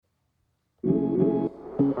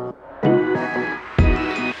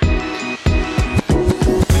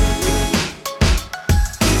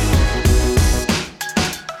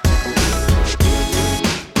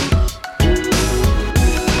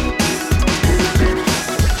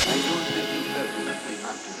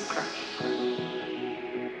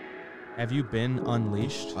Have you been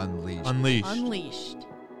unleashed? Unleashed.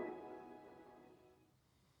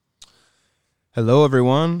 Hello,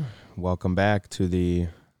 everyone. Welcome back to the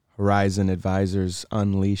Horizon Advisors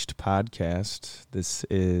Unleashed podcast. This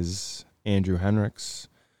is Andrew Henricks.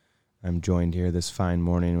 I'm joined here this fine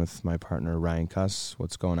morning with my partner, Ryan Cuss.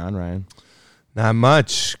 What's going on, Ryan? Not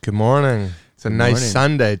much. Good morning. It's a nice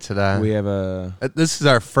Sunday today. We have This is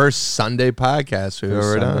our first Sunday podcast we've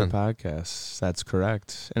ever done. Podcast. That's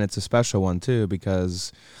correct. And it's a special one, too,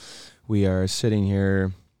 because we are sitting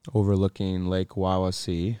here overlooking Lake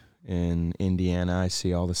Wawasee in Indiana. I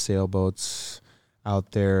see all the sailboats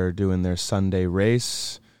out there doing their Sunday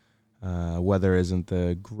race. Weather isn't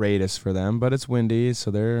the greatest for them, but it's windy,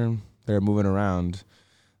 so they're moving around.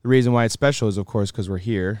 The reason why it's special is, of course, because we're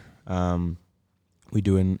here. We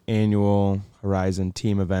do an annual Horizon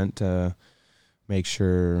team event to make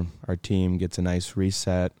sure our team gets a nice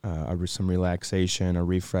reset, some relaxation, a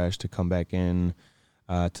refresh to come back in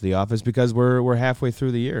to the office because we're halfway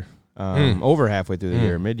through the year, over halfway through the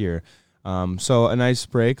year, mid-year. So a nice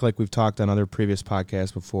break, like we've talked on other previous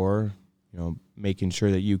podcasts before, making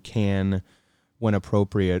sure that you can, when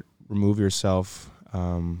appropriate, remove yourself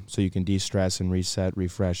so you can de-stress and reset,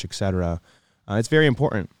 refresh, etc. It's very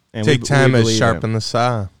important. And Take time to sharpen the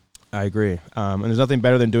saw. I agree. And there's nothing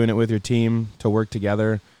better than doing it with your team to work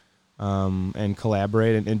together and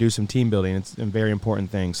collaborate and do some team building. It's a very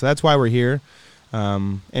important thing. So that's why we're here.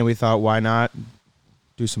 And we thought, why not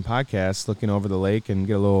do some podcasts looking over the lake and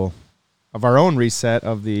get a little of our own reset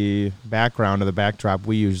of the background or the backdrop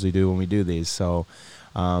we usually do when we do these. So,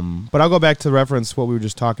 but I'll go back to reference what we were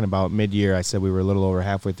just talking about mid-year. I said we were a little over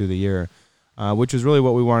halfway through the year, which is really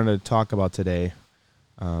what we wanted to talk about today.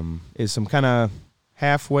 Is some kind of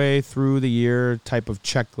halfway through the year type of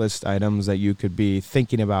checklist items that you could be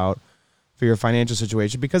thinking about for your financial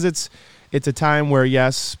situation, because it's a time where,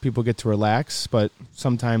 yes, people get to relax, but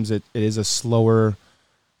sometimes it is a slower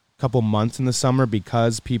couple months in the summer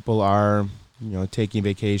because people are, taking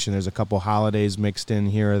vacation. There's a couple holidays mixed in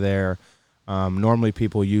here or there. Normally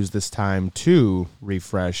people use this time to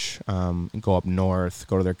refresh, go up north,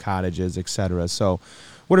 go to their cottages, etc. So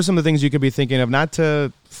what are some of the things you could be thinking of, not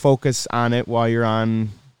to focus on it while you're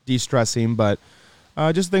on de-stressing, but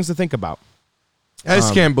just things to think about? I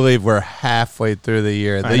just can't believe we're halfway through the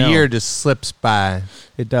year. The year just slips by.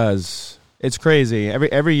 It does. It's crazy.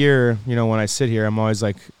 Every year, when I sit here, I'm always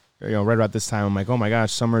like, right about this time, I'm like, oh my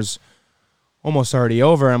gosh, summer's almost already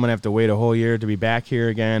over. I'm going to have to wait a whole year to be back here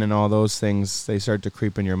again, and all those things, they start to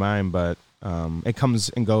creep in your mind, but it comes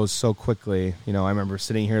and goes so quickly. I remember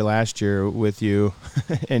sitting here last year with you,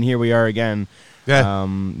 and here we are again,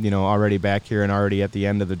 already back here and already at the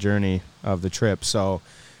end of the journey of the trip. So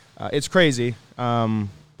it's crazy, but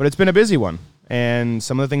it's been a busy one, and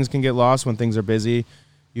some of the things can get lost when things are busy.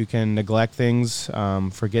 You can neglect things,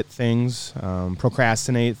 forget things,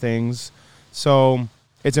 procrastinate things. So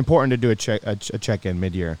it's important to do a check-in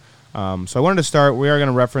mid-year. So I wanted to start. We are going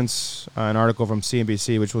to reference an article from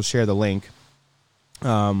CNBC, which we'll share the link.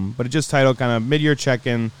 But it just titled kind of mid-year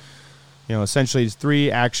check-in. Essentially it's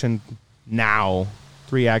three actions now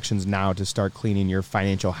to start cleaning your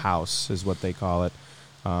financial house is what they call it.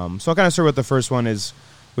 So I'll kind of start with the first one,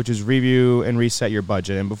 which is review and reset your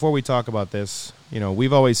budget. And before we talk about this,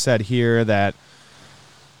 we've always said here that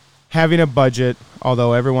having a budget,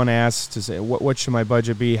 although everyone asks to say, what should my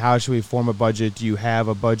budget be? How should we form a budget? Do you have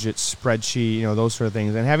a budget spreadsheet? Those sort of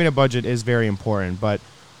things. And having a budget is very important. But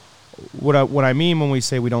what I mean when we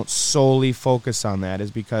say we don't solely focus on that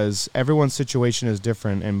is because everyone's situation is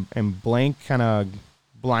different, and blank kind of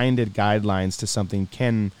blinded guidelines to something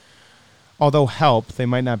can, although help, they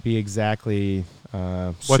might not be exactly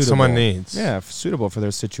what suitable. Someone needs. Yeah, suitable for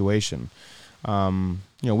their situation.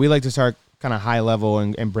 We like to start kind of high level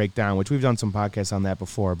and break down, which we've done some podcasts on that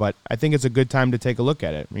before, but I think it's a good time to take a look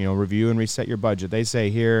at it. Review and reset your budget. They say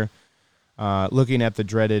here, looking at the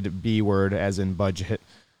dreaded B word, as in budget,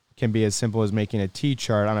 can be as simple as making a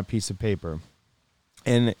T-chart on a piece of paper.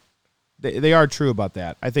 And they are true about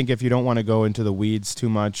that. I think if you don't want to go into the weeds too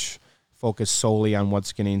much, focus solely on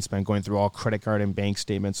what's getting spent, going through all credit card and bank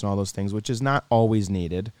statements and all those things, which is not always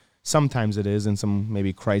needed. Sometimes it is in some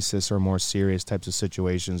maybe crisis or more serious types of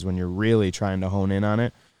situations when you're really trying to hone in on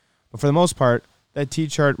it. But for the most part, that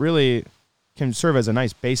T-chart really can serve as a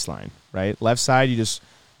nice baseline, right? Left side, you just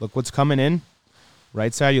look what's coming in.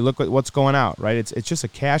 Right side, you look at what's going out, right? It's just a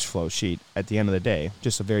cash flow sheet at the end of the day,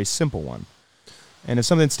 just a very simple one. And if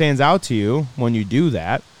something stands out to you when you do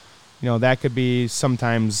that, that could be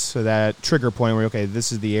sometimes that trigger point where, okay,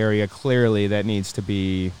 this is the area clearly that needs to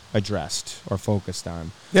be addressed or focused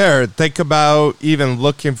on. Yeah, or think about even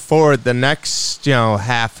looking forward the next,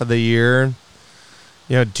 half of the year.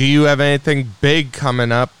 Do you have anything big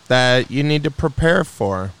coming up that you need to prepare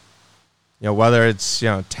for? Whether it's,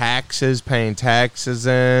 taxes, paying taxes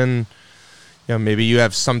in, maybe you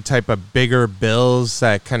have some type of bigger bills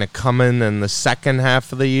that kind of come in the second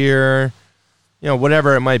half of the year,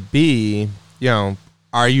 whatever it might be,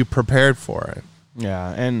 are you prepared for it?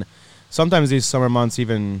 Yeah, and sometimes these summer months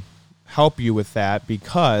even help you with that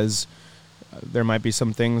because there might be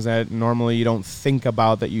some things that normally you don't think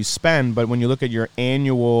about that you spend, but when you look at your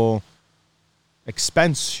annual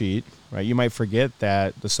expense sheet, right, you might forget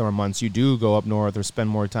that the summer months you do go up north or spend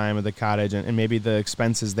more time at the cottage, and maybe the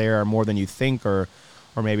expenses there are more than you think, or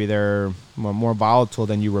maybe they're more volatile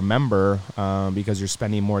than you remember because you're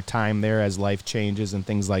spending more time there as life changes and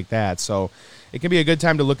things like that. So it can be a good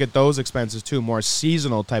time to look at those expenses too, more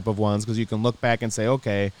seasonal type of ones, because you can look back and say,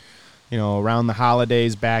 okay, around the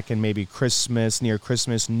holidays, back in maybe Christmas, near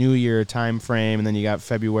Christmas, New Year time frame, and then you got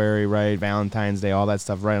February, right, Valentine's Day, all that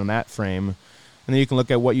stuff right on that frame. And then you can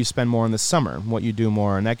look at what you spend more in the summer, what you do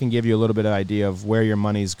more, and that can give you a little bit of idea of where your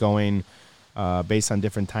money's going based on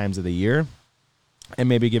different times of the year, and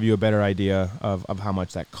maybe give you a better idea of how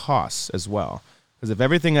much that costs as well. Because if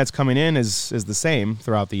everything that's coming in is the same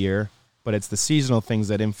throughout the year, but it's the seasonal things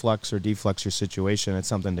that influx or deflux your situation, it's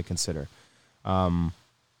something to consider.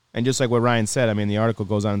 And just like what Ryan said, I mean, the article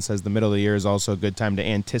goes on and says the middle of the year is also a good time to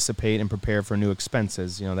anticipate and prepare for new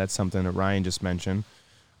expenses. That's something that Ryan just mentioned.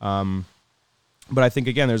 But I think,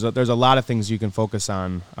 again, there's a lot of things you can focus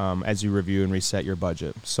on as you review and reset your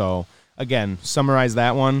budget. So, again, summarize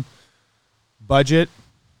that one. Budget,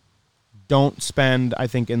 don't spend, I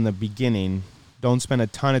think, in the beginning, don't spend a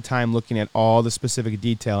ton of time looking at all the specific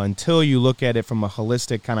detail until you look at it from a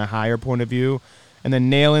holistic kind of higher point of view, and then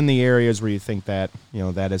nail in the areas where you think that,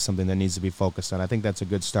 that is something that needs to be focused on. I think that's a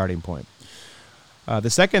good starting point. The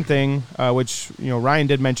second thing, which, Ryan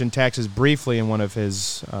did mention taxes briefly in one of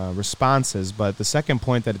his responses, but the second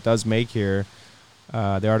point that it does make here,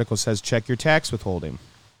 the article says, check your tax withholding.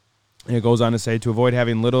 And it goes on to say, to avoid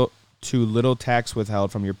having too little tax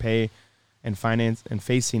withheld from your pay and finance and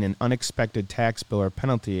facing an unexpected tax bill or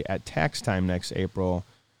penalty at tax time next April,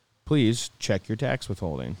 please check your tax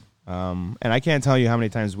withholding. And I can't tell you how many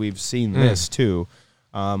times we've seen this too.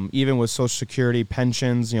 Even with Social Security,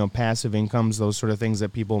 pensions, passive incomes, those sort of things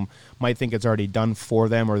that people might think it's already done for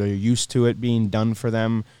them, or they're used to it being done for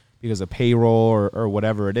them because of payroll or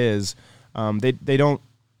whatever it is. They don't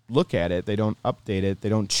look at it. They don't update it. They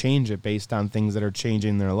don't change it based on things that are changing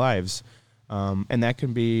in their lives. And that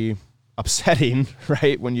can be upsetting,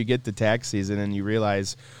 right, when you get to tax season and you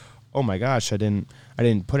realize, oh my gosh, I didn't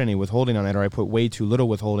put any withholding on that, or I put way too little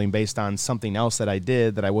withholding based on something else that I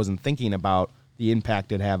did that I wasn't thinking about the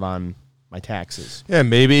impact it'd have on my taxes. Yeah,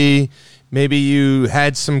 maybe you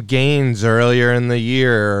had some gains earlier in the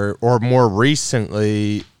year or more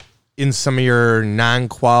recently in some of your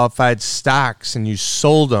non-qualified stocks, and you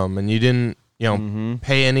sold them and you didn't,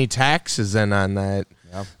 pay any taxes in on that.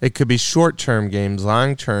 Yep. It could be short-term gains,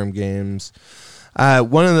 long-term gains.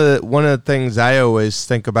 One of the things I always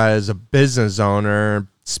think about as a business owner,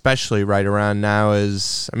 especially right around now,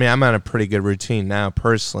 is, I'm on a pretty good routine now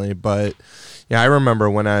personally, but I remember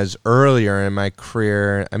when I was earlier in my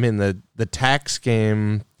career, the tax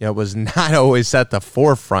game, was not always at the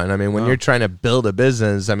forefront. When you're trying to build a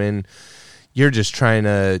business, you're just trying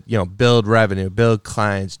to, build revenue, build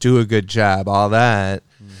clients, do a good job, all that.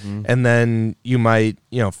 Mm-hmm. And then you might,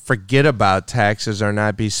 forget about taxes or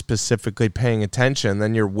not be specifically paying attention.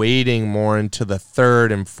 Then you're waiting more into the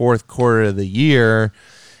third and fourth quarter of the year.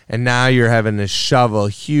 And now you're having to shovel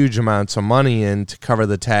huge amounts of money in to cover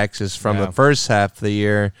the taxes from the first half of the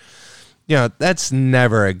year. That's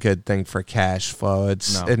never a good thing for cash flow.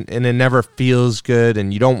 And it never feels good,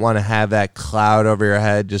 and you don't want to have that cloud over your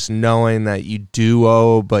head just knowing that you do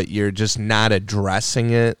owe, but you're just not addressing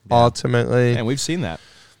it ultimately. And we've seen that.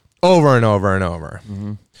 Over and over and over.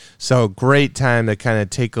 Mm-hmm. So great time to kind of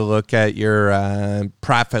take a look at your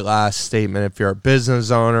profit loss statement if you're a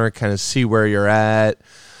business owner, kind of see where you're at.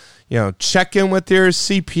 Check in with your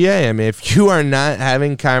CPA. If you are not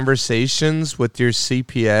having conversations with your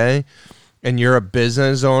CPA and you're a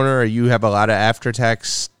business owner or you have a lot of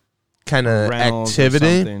after-tax kind of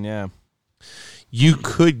activity, you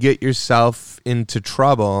could get yourself into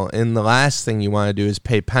trouble. And the last thing you want to do is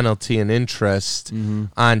pay penalty and interest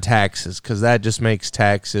on taxes, because that just makes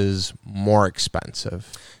taxes more expensive.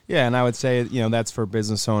 Yeah, and I would say, that's for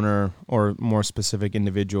business owner or more specific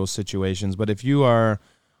individual situations. But if you are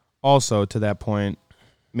also to that point,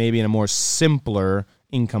 maybe in a more simpler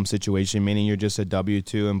income situation, meaning you're just a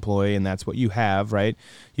W-2 employee and that's what you have, right?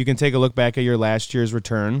 You can take a look back at your last year's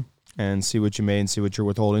return and see what you made and see what your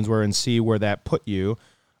withholdings were and see where that put you.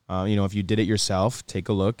 If you did it yourself, take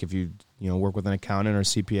a look. If you work with an accountant or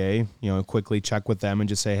CPA, quickly check with them and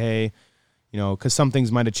just say, hey, because some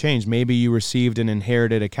things might have changed. Maybe you received an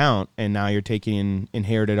inherited account and now you're taking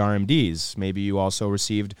inherited RMDs. Maybe you also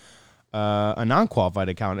received a non-qualified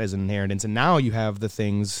account as an inheritance, and now you have the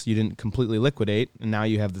things you didn't completely liquidate, and now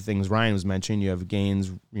you have the things Ryan was mentioning. You have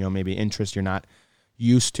gains, maybe interest you're not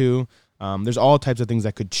used to. There's all types of things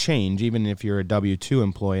that could change, even if you're a W-2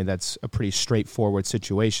 employee. That's a pretty straightforward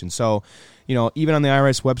situation. So, even on the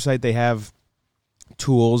IRS website, they have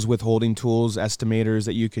tools, withholding tools, estimators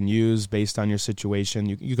that you can use based on your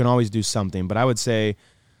situation. You can always do something, but I would say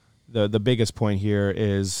the biggest point here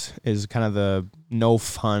is kind of the no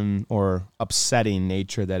fun or upsetting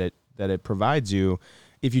nature that it provides you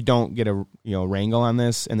if you don't get a wrangle on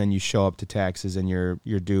this, and then you show up to taxes and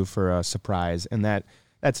you're due for a surprise, and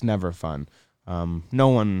that's never fun. No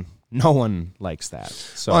one likes that.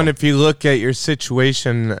 So, and if you look at your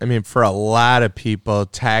situation, I mean, for a lot of people,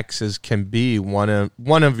 taxes can be one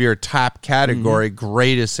of your top category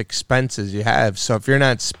greatest expenses you have. So if you're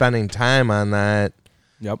not spending time on that,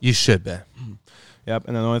 yep, you should be. Yep.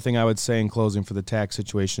 And the only thing I would say in closing for the tax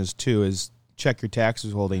situation is check your tax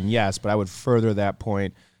withholding, yes, but I would further that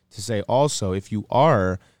point to say also, if you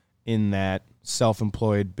are in that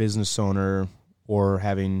self-employed business owner or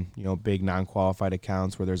having big non-qualified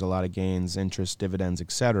accounts where there's a lot of gains, interest, dividends,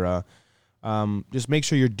 etc., just make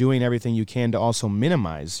sure you're doing everything you can to also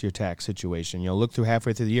minimize your tax situation. Look through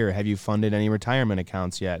halfway through the year. Have you funded any retirement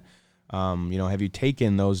accounts yet? Have you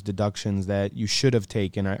taken those deductions that you should have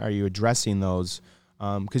taken? Are you addressing those?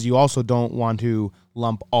 Because you also don't want to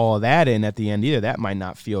lump all of that in at the end either. That might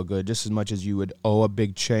not feel good, just as much as you would owe a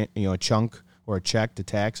big chunk or a check to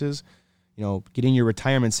taxes. Getting your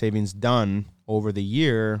retirement savings done over the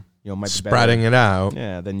year, might be spreading better, it out.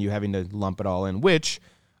 Yeah, than you having to lump it all in, which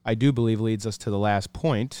I do believe leads us to the last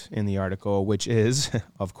point in the article, which is,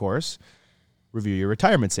 of course, review your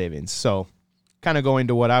retirement savings. So kind of going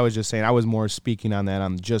to what I was just saying, I was more speaking on that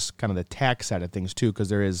on just kind of the tax side of things too, because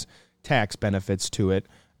there is tax benefits to it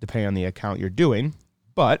depending on the account you're doing.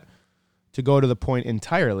 But to go to the point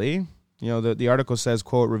entirely, the article says,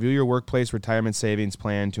 quote, review your workplace retirement savings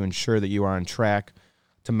plan to ensure that you are on track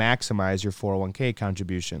to maximize your 401k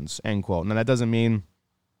contributions, end quote. Now, that doesn't mean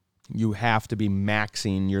you have to be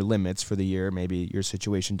maxing your limits for the year. Maybe your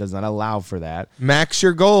situation does not allow for that. Max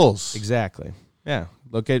your goals. Exactly. Yeah.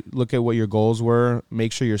 Look at what your goals were.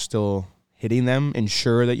 Make sure you're still hitting them.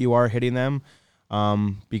 Ensure that you are hitting them.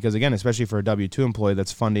 Because, again, especially for a W-2 employee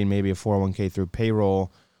that's funding maybe a 401k through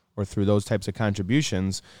payroll or through those types of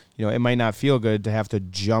contributions, it might not feel good to have to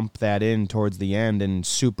jump that in towards the end and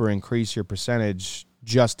super increase your percentage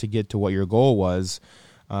just to get to what your goal was,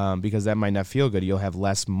 because that might not feel good. You'll have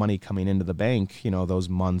less money coming into the bank, those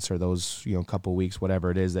months or those, couple weeks, whatever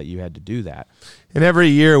it is that you had to do that. And every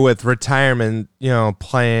year with retirement,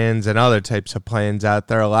 plans and other types of plans out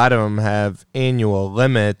there, a lot of them have annual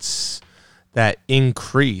limits that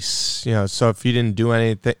increase, so if you didn't do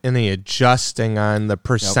any adjusting on the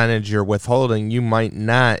percentage you're withholding, you might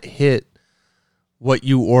not hit what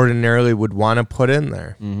you ordinarily would want to put in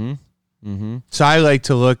there. Mm-hmm. Mm-hmm. So I like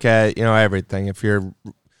to look at, everything. If you're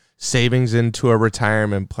savings into a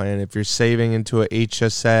retirement plan, if you're saving into a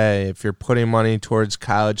HSA, if you're putting money towards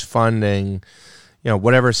college funding,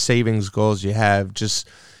 whatever savings goals you have, just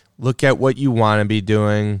look at what you want to be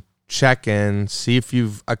doing, check in, see if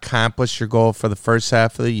you've accomplished your goal for the first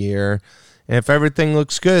half of the year. And if everything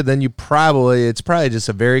looks good, then it's probably just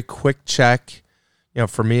a very quick check.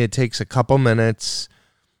 For me, it takes a couple minutes.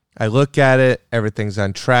 I look at it, everything's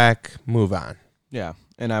on track, move on. Yeah,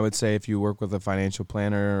 and I would say if you work with a financial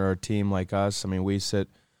planner or a team like us, we sit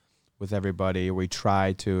with everybody. We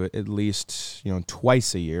try to at least,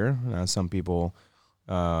 twice a year. Some people,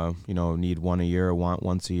 need one a year or want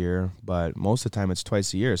once a year, but most of the time it's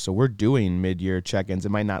twice a year. So we're doing mid-year check-ins. It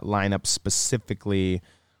might not line up specifically,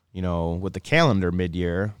 with the calendar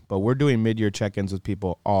mid-year, but we're doing mid-year check-ins with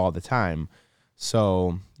people all the time.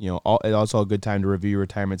 So, it's also a good time to review your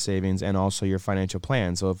retirement savings and also your financial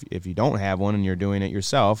plan. So if you don't have one and you're doing it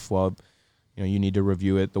yourself, well, you need to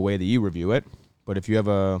review it the way that you review it. But if you have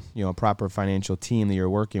a proper financial team that you're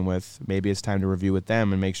working with, maybe it's time to review with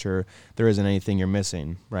them and make sure there isn't anything you're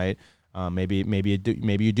missing, right? Maybe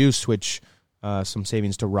you do switch some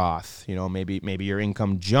savings to Roth. Maybe your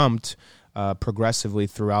income jumped progressively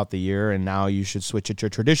throughout the year, and now you should switch it to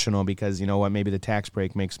traditional because maybe the tax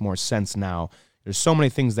break makes more sense now. there's so many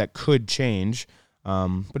things that could change.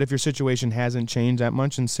 But if your situation hasn't changed that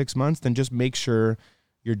much in 6 months, then just make sure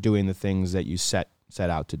you're doing the things that you set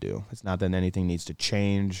out to do. It's not that anything needs to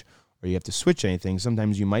change or you have to switch anything.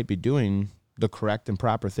 Sometimes you might be doing the correct and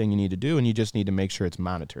proper thing you need to do, and you just need to make sure it's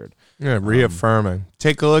monitored. Yeah, reaffirming.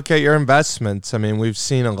 Take a look at your investments. I mean, we've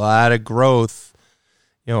seen a lot of growth,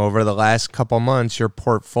 over the last couple months. Your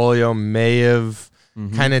portfolio may have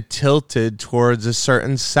kind of tilted towards a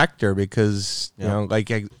certain sector because, like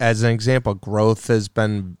as an example, growth has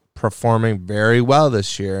been performing very well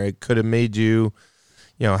this year. It could have made you,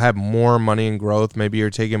 have more money in growth. Maybe you're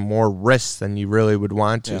taking more risks than you really would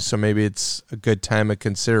want to. Yeah. So maybe it's a good time to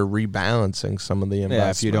consider rebalancing some of the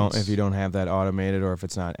investments. Yeah, if you don't have that automated or if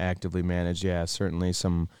it's not actively managed, certainly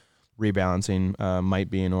some rebalancing might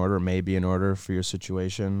be in order, may be in order for your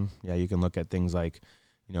situation. Yeah, you can look at things like,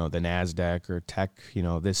 the NASDAQ or tech,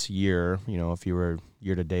 this year, if you were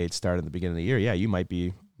year to date, started at the beginning of the year, you might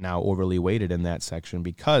be now overly weighted in that section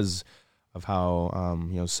because of how,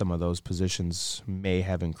 some of those positions may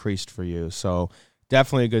have increased for you. So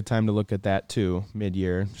definitely a good time to look at that too,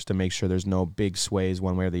 mid-year, just to make sure there's no big sways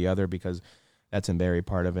one way or the other, because that's a very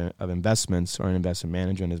part of investments or an investment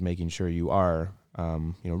management is making sure you are,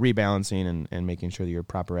 rebalancing and making sure that your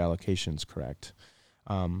proper allocation is correct.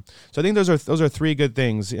 So I think those are three good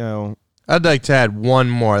things. I'd like to add one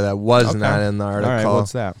more that was not in the article. All right,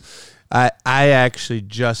 what's that? I actually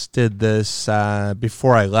just did this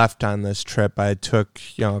before I left on this trip. I took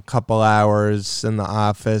a couple hours in the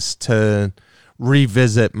office to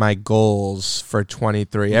revisit my goals for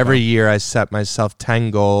 23. Okay. Every year I set myself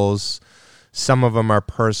 10 goals. Some of them are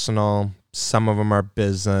personal, some of them are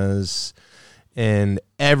business. And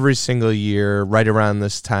every single year, right around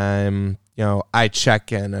this time, I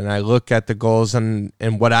check in and I look at the goals. And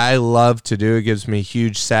what I love to do, it gives me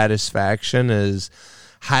huge satisfaction, is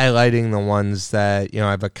highlighting the ones that,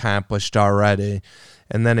 I've accomplished already.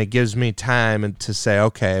 And then it gives me time to say,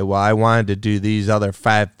 okay, well, I wanted to do these other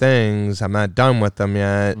 5 things. I'm not done with them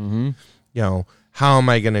yet. How am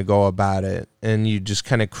I going to go about it? And you just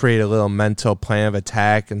kind of create a little mental plan of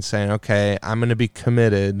attack and saying, okay, I'm going to be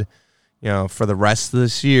committed, for the rest of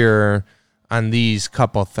this year on these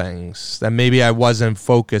couple things that maybe I wasn't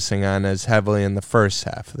focusing on as heavily in the first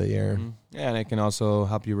half of the year. Yeah, and it can also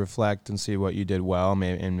help you reflect and see what you did well,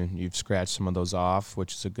 and you've scratched some of those off,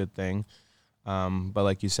 which is a good thing. But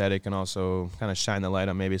like you said, it can also kind of shine the light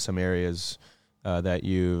on maybe some areas that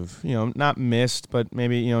you've, not missed, but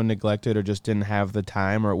maybe, neglected or just didn't have the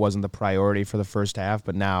time, or it wasn't the priority for the first half.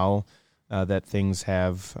 But now that things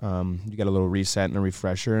have, you got a little reset and a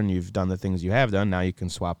refresher, and you've done the things you have done, now you can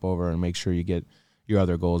swap over and make sure you get your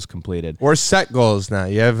other goals completed. Or set goals now.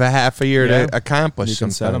 You have a half a year to accomplish you some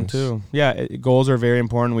can set things. them too. Yeah, goals are very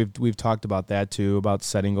important. We've talked about that too, about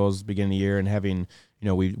setting goals at the beginning of the year and having,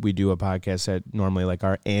 we do a podcast at normally like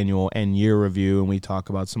our annual end year review, and we talk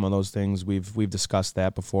about some of those things. We've discussed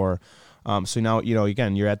that before. So now,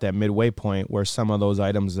 again, you're at that midway point where some of those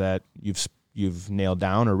items that you've nailed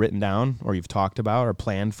down or written down or you've talked about or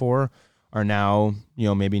planned for are now,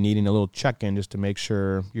 maybe needing a little check-in just to make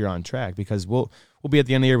sure you're on track, because we'll be at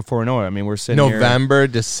the end of the year before we know it. I mean, we're sitting November, here.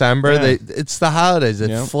 December, it's the holidays.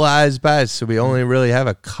 It flies by, so we only really have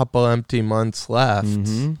a couple empty months left.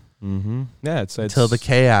 Yeah, it's until the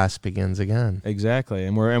chaos begins again. Exactly,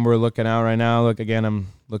 and we're looking out right now. Look, again, I'm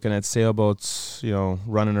looking at sailboats,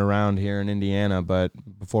 running around here in Indiana. But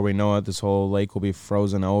before we know it, this whole lake will be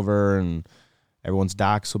frozen over, and everyone's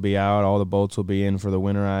docks will be out. All the boats will be in for the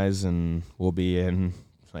winterize, and we'll be in,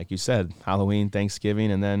 like you said, Halloween,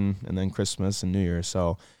 Thanksgiving, and then Christmas and New Year.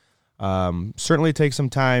 So certainly take some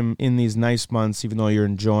time in these nice months, even though you're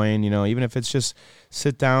enjoying, even if it's just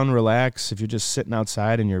sit down, relax. If you're just sitting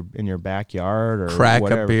outside in your backyard or crack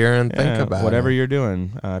whatever, a beer and think about whatever you're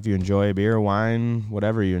doing. If you enjoy a beer, wine,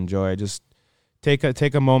 whatever you enjoy, just take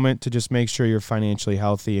a moment to just make sure you're financially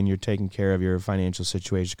healthy and you're taking care of your financial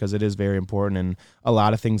situation, because it is very important, and a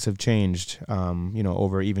lot of things have changed,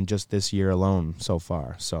 over even just this year alone so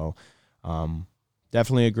far. So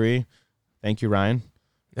definitely agree. Thank you, Ryan.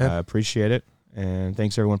 Yeah. Appreciate it. And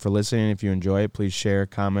thanks everyone for listening. If you enjoy it, please share,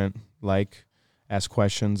 comment, like, ask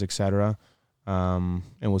questions, etc. And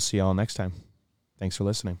we'll see you all next time. Thanks for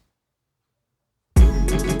listening.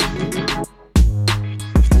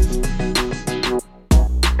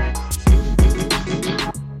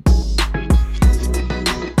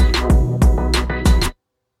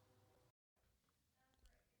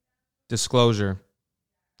 Disclosure.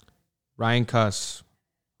 Ryan Kuss,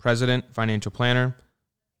 President, Financial Planner.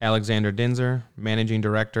 Alexander Dinzer, Managing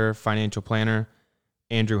Director, Financial Planner.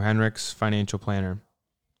 Andrew Henricks, Financial Planner.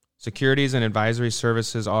 Securities and advisory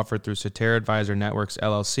services offered through Cetera Advisor Networks,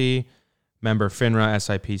 LLC, member FINRA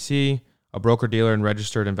SIPC, a broker-dealer and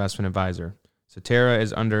registered investment advisor. Cetera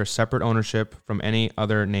is under separate ownership from any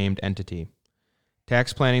other named entity.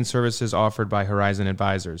 Tax planning services offered by Horizon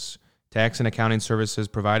Advisors. Tax and accounting services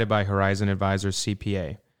provided by Horizon Advisors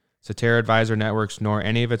CPA. Cetera Advisor Networks nor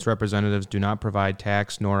any of its representatives do not provide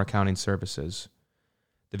tax nor accounting services.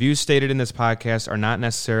 The views stated in this podcast are not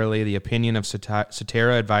necessarily the opinion of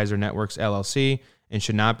Cetera Advisor Networks, LLC, and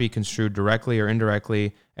should not be construed directly or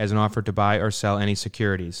indirectly as an offer to buy or sell any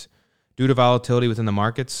securities. Due to volatility within the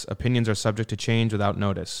markets, opinions are subject to change without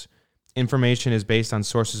notice. Information is based on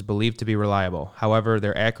sources believed to be reliable. However,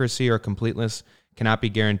 their accuracy or completeness cannot be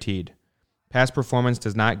guaranteed. Past performance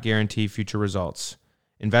does not guarantee future results.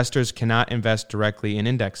 Investors cannot invest directly in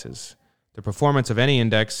indexes. The performance of any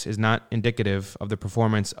index is not indicative of the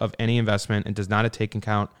performance of any investment and does not take into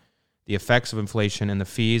account the effects of inflation and the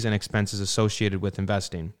fees and expenses associated with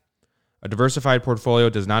investing. A diversified portfolio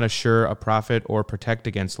does not assure a profit or protect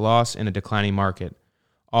against loss in a declining market.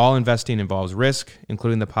 All investing involves risk,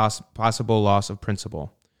 including the possible loss of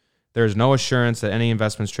principal. There is no assurance that any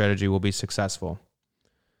investment strategy will be successful.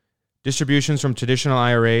 Distributions from traditional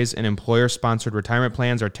IRAs and employer-sponsored retirement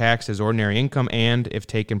plans are taxed as ordinary income and, if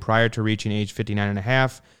taken prior to reaching age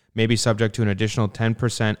 59.5, may be subject to an additional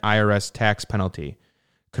 10% IRS tax penalty.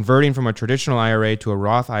 Converting from a traditional IRA to a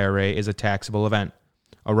Roth IRA is a taxable event.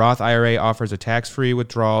 A Roth IRA offers a tax-free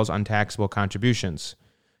withdrawals on taxable contributions.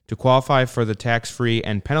 To qualify for the tax-free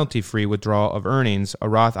and penalty-free withdrawal of earnings, a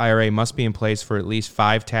Roth IRA must be in place for at least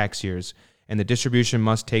 5 tax years, and the distribution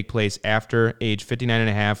must take place after age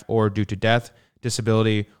 59.5 or due to death,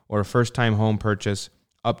 disability, or a first-time home purchase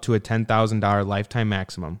up to a $10,000 lifetime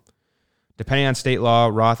maximum. Depending on state law,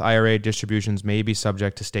 Roth IRA distributions may be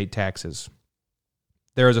subject to state taxes.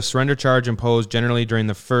 There is a surrender charge imposed generally during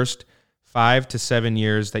the first 5 to 7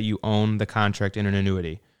 years that you own the contract in an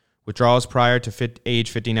annuity. Withdrawals prior to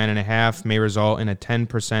age 59.5 may result in a 10%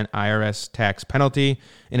 IRS tax penalty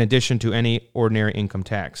in addition to any ordinary income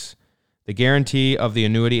tax. The guarantee of the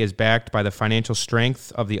annuity is backed by the financial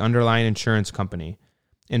strength of the underlying insurance company.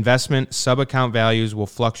 Investment sub-account values will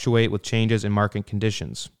fluctuate with changes in market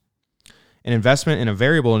conditions. An investment in a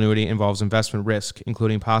variable annuity involves investment risk,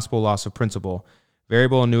 including possible loss of principal.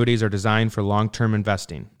 Variable annuities are designed for long-term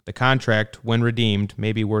investing. The contract, when redeemed,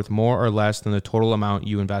 may be worth more or less than the total amount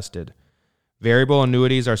you invested. Variable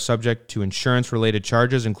annuities are subject to insurance-related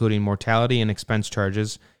charges, including mortality and expense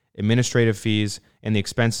charges, administrative fees, and the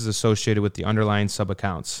expenses associated with the underlying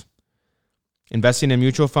sub-accounts. Investing in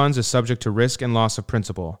mutual funds is subject to risk and loss of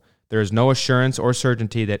principal. There is no assurance or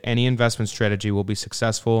certainty that any investment strategy will be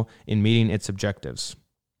successful in meeting its objectives.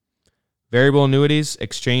 Variable annuities,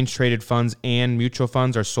 exchange-traded funds, and mutual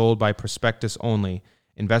funds are sold by prospectus only.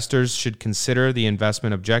 Investors should consider the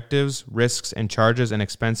investment objectives, risks, and charges and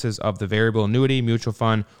expenses of the variable annuity, mutual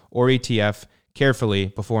fund, or ETF carefully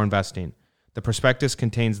before investing. The prospectus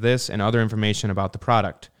contains this and other information about the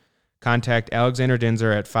product. Contact Alexander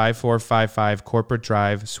Dinzer at 5455 Corporate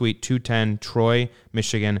Drive, Suite 210, Troy,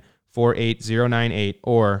 Michigan, 48098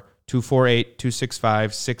 or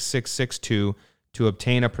 248-265-6662 to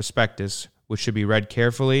obtain a prospectus, which should be read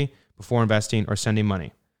carefully before investing or sending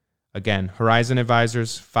money. Again, Horizon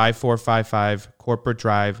Advisors, 5455 Corporate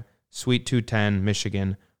Drive, Suite 210,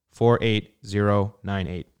 Michigan,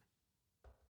 48098.